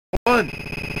one,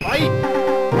 fight!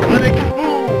 Sonic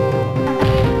boom!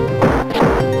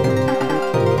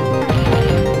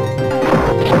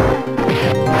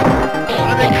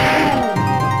 Sonic boom!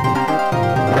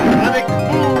 Sonic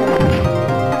boom!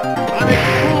 Sonic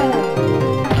boom!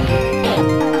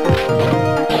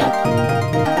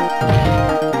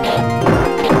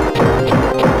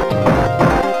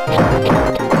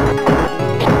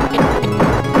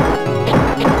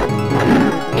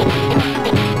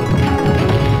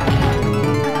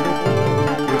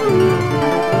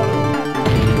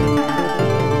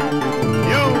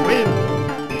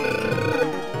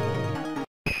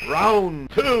 Round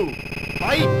two,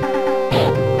 fight!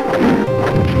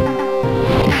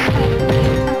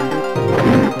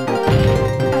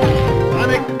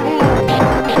 Sonic boom!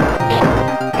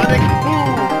 Sonic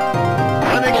boom!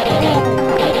 Sonic boom!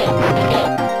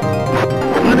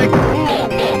 Sonic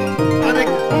boom! Sonic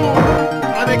boom!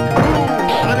 Sonic boom!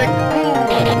 Sonic boom!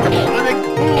 Sonic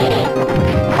boom!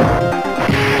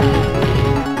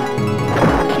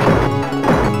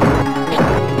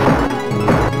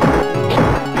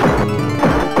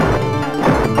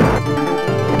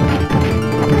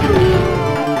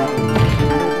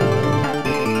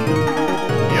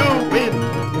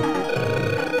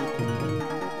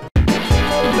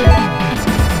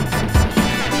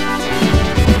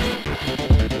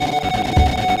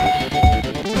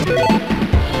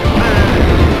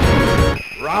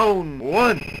 Round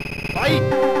one, fight!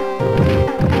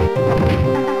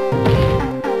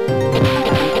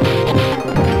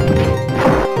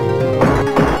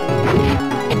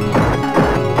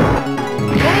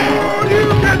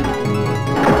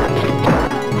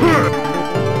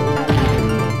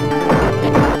 Round two,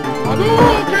 fight!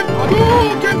 Hadouken!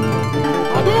 Hadouken!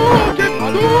 Hadouken!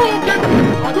 Hadouken!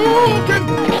 Hadouken!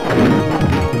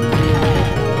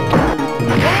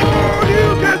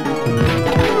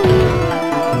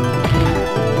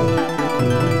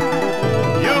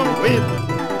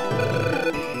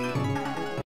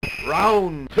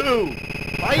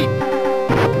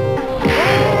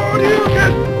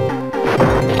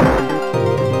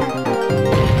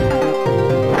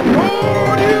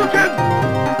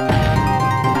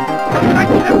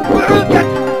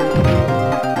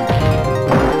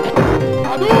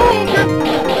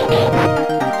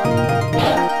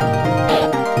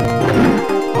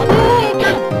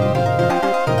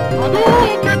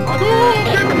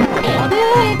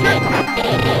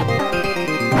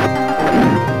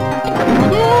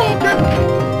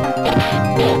 Hadouken!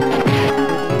 Hadouken!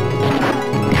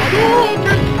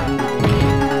 Hadouken!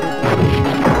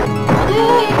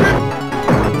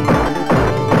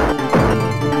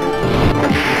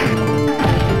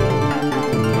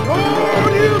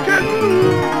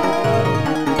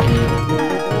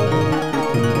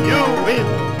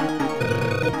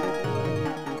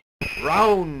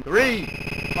 Round three,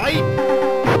 fight!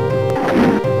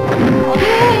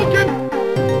 Hadouken!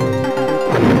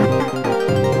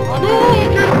 Hadouken! Hadouken!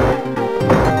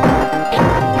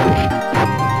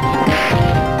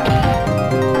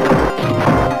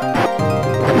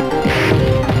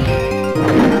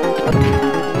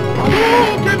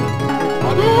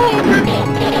 Hadouken!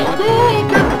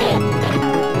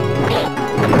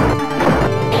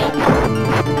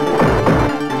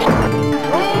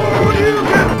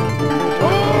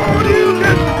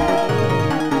 Hadouken!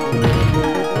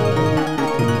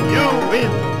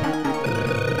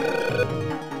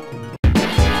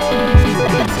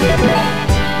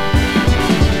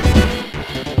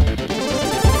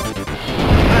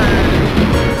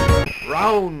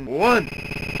 Round one,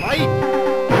 fight!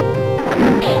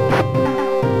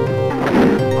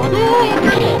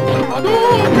 Hadouken! Hadouken!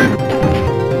 Hadouken!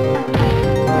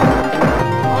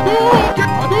 Hadouken!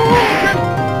 Hadouken!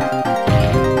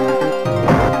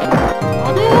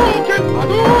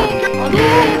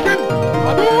 Hadouken!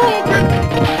 Hadouken! Hadouken!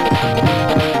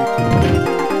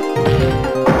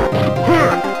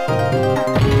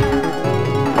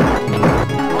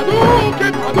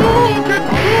 Hadouken! Hadouken!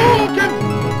 Hadouken!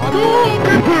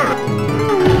 Hadouken!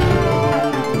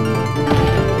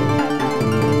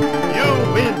 You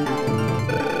win!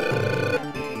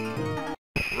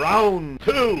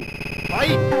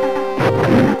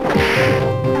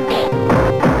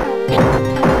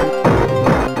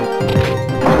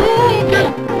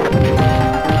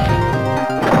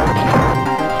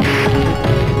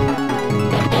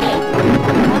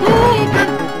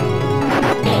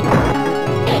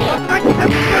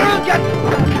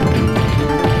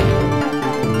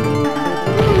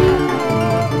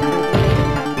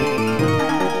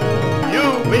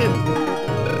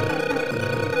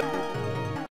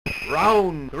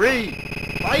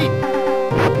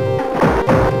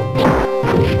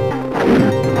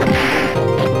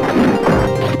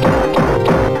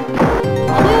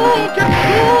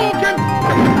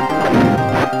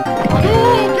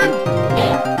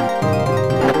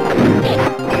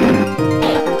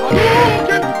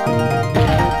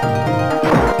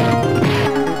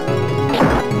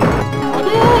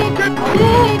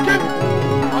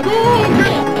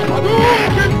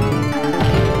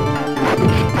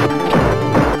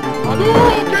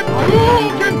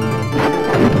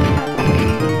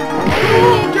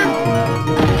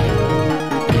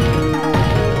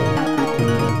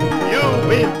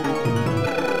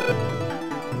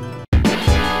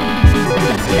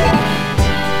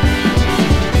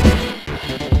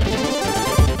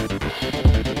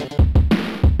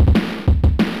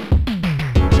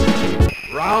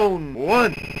 Round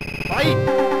 1. Fight!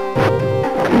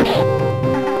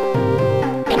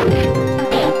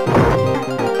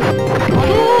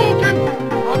 Hadouken!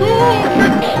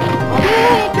 Hadouken!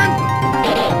 Hadouken!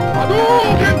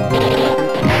 Hadouken!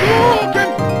 Hadouken!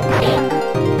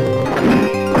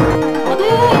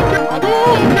 Hadouken!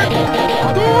 Hadouken! Hadouken!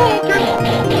 Hadouken!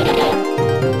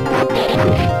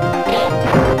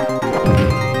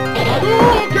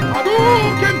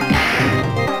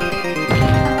 Hadouken!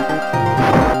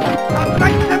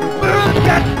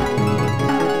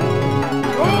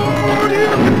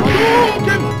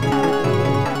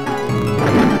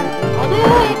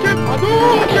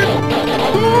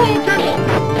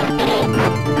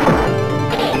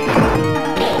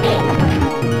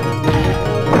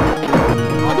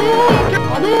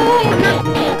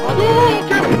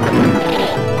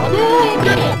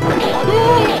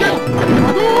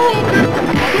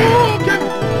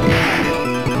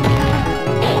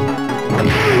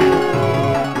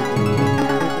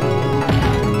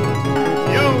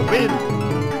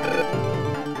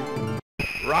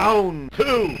 Round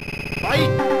 2, fight!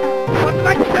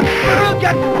 Select the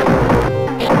target!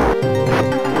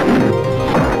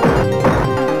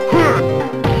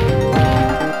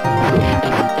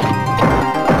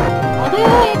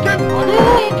 Hadouken! Hadouken!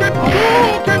 Hadouken!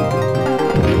 Hadouken!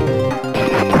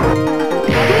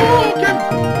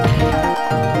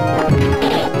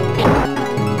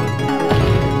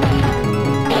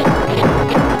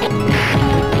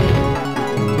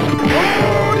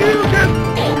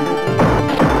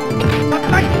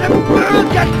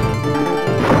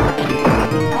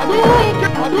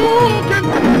 Hadouken! Hadouken!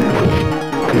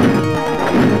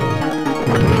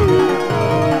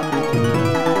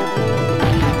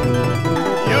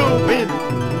 You win!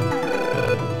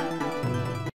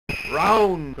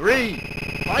 Round 3,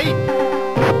 fight!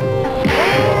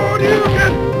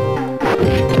 Hadouken!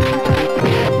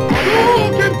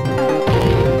 Hadouken!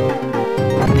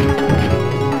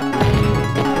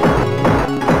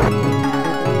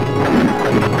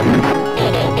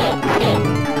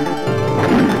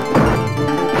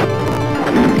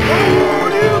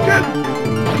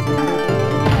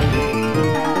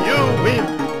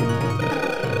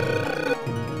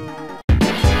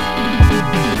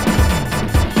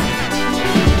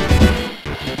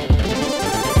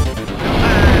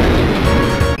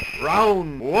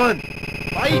 Round 1,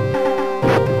 fight!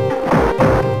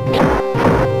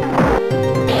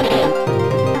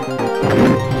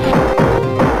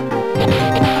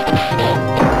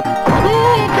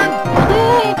 Hadouken!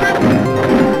 Hadouken!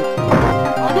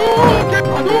 Hadouken!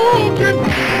 Hadouken!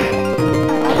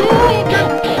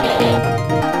 Hadouken!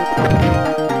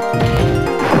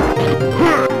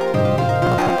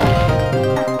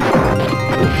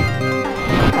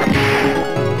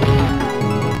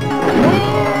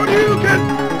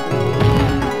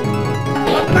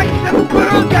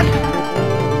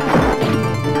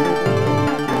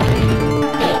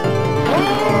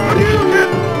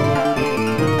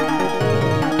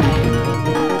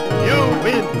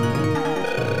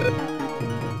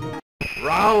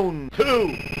 Round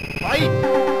 2, fight!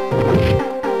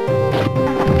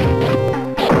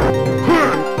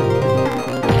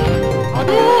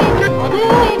 Hadouken!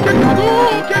 Hadouken!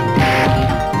 Hadouken! Hadouken!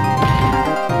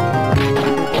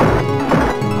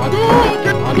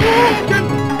 Hadouken!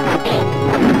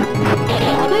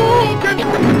 Hadouken!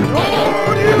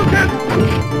 Hadouken!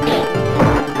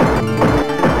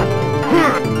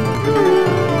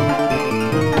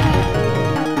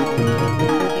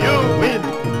 You win!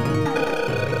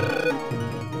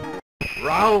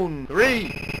 Round 3,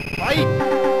 fight!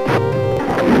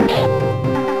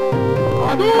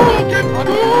 Hadouken!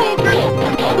 Hadouken!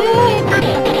 Hadouken!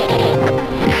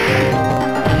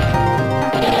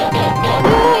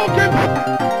 Hadouken!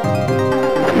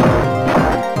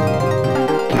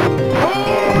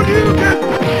 Hadouken!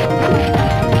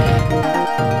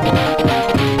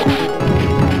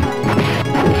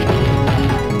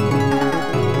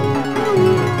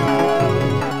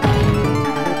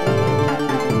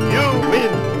 You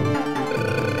win!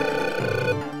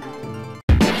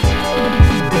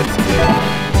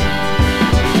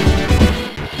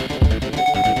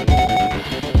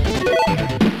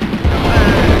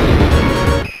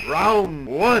 Round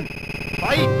 1,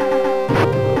 fight!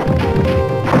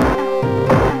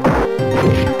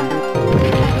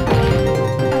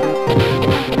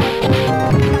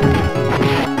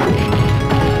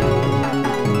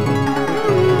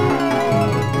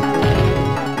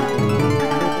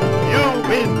 You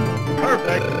win!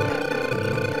 Perfect!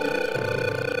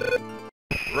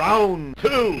 Round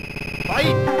 2,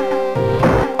 fight!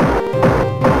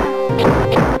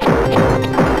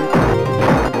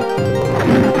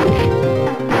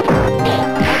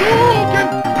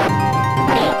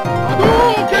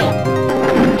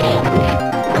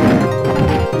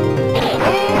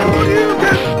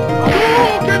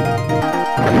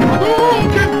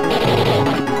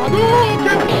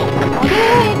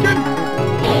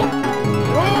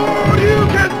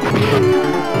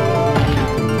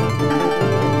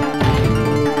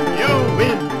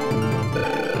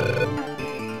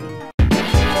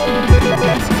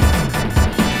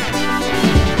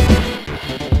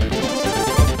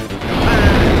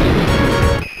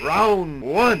 Round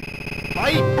one,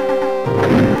 fight!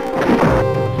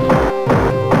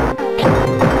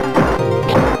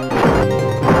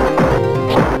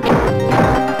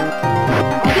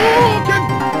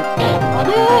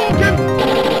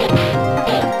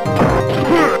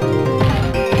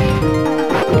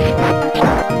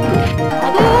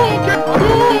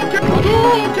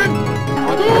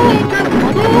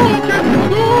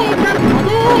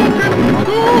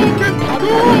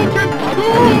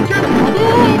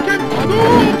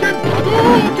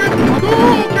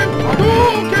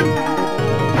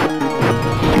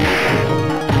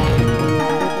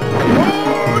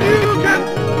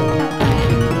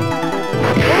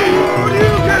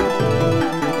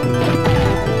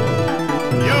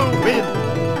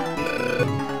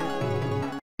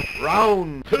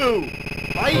 Round two,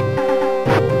 fight!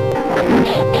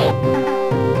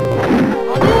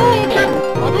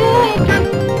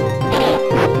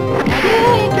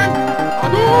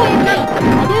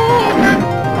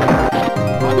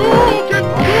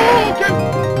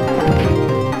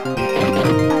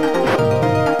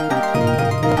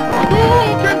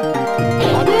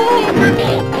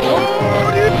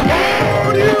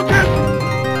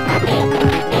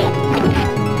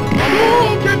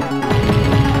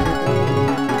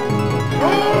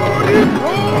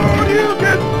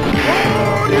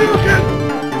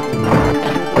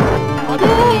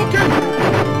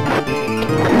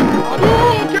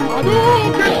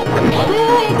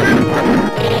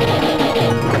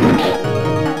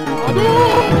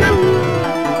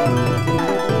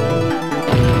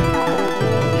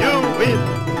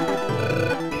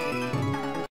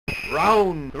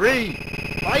 Round three,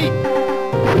 fight!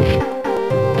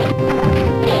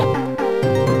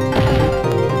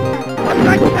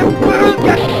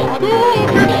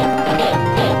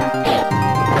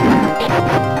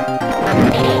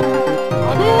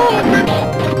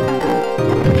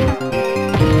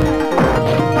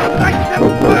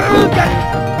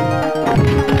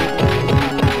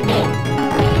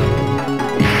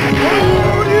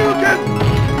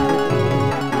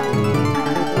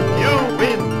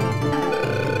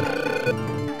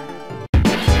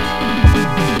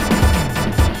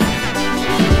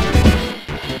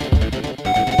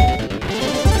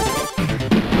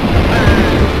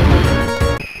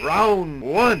 Round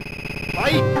one,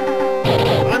 fight!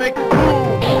 Sonic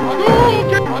boom!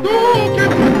 Hadouken!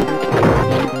 Hadouken!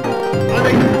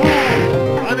 Sonic boom!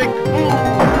 Sonic boom!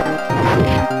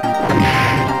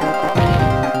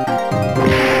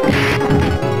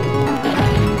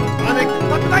 Sonic,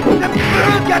 like the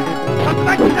Burgen!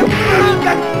 Like the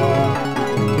Burgen!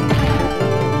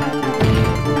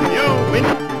 You win!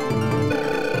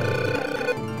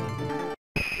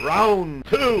 Round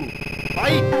two,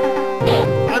 fight!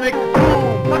 Sonic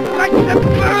boom! Like the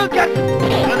Burgen!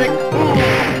 Sonic boom!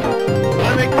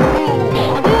 Sonic boom!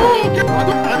 Hadouken!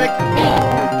 Sonic boom!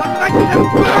 Like the Burgen!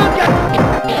 Sonic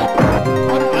Hadouken!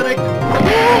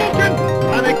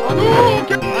 Sonic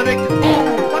Hadouken! Sonic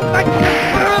boom! Like the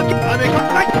Burgen! Sonic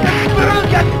like the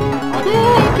Burgen!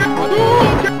 Hadouken! Hadouken!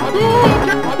 Hadouken!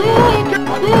 Hadouken! Hadouken!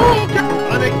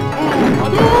 Sonic boom!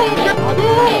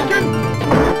 Hadouken!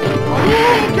 Hadouken! Hadouken!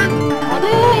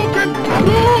 Hadouken! Hadouken!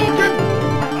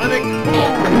 Sonic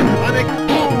boom! Sonic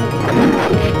boom!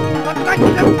 Like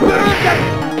the Burgen!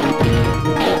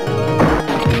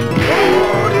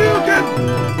 Hadouken!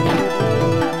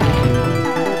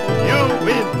 You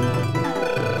win!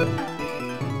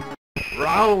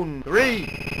 Round three,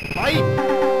 fight!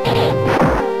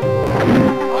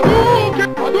 Hadouken!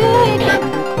 Hadouken!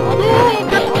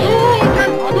 Hadouken!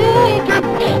 Hadouken!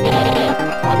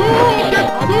 Hadouken! Hadouken!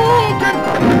 Hadouken!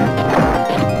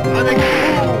 Sonic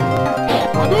boom!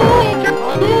 Hadouken!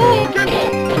 Hadouken!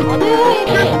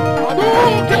 Hadouken!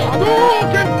 Hadouken!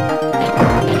 Hadouken!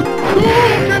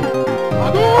 Hadouken!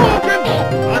 Hadouken!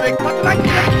 Sonic like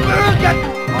the Burgen!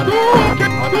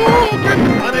 Hadouken! Hadouken!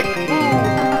 Sonic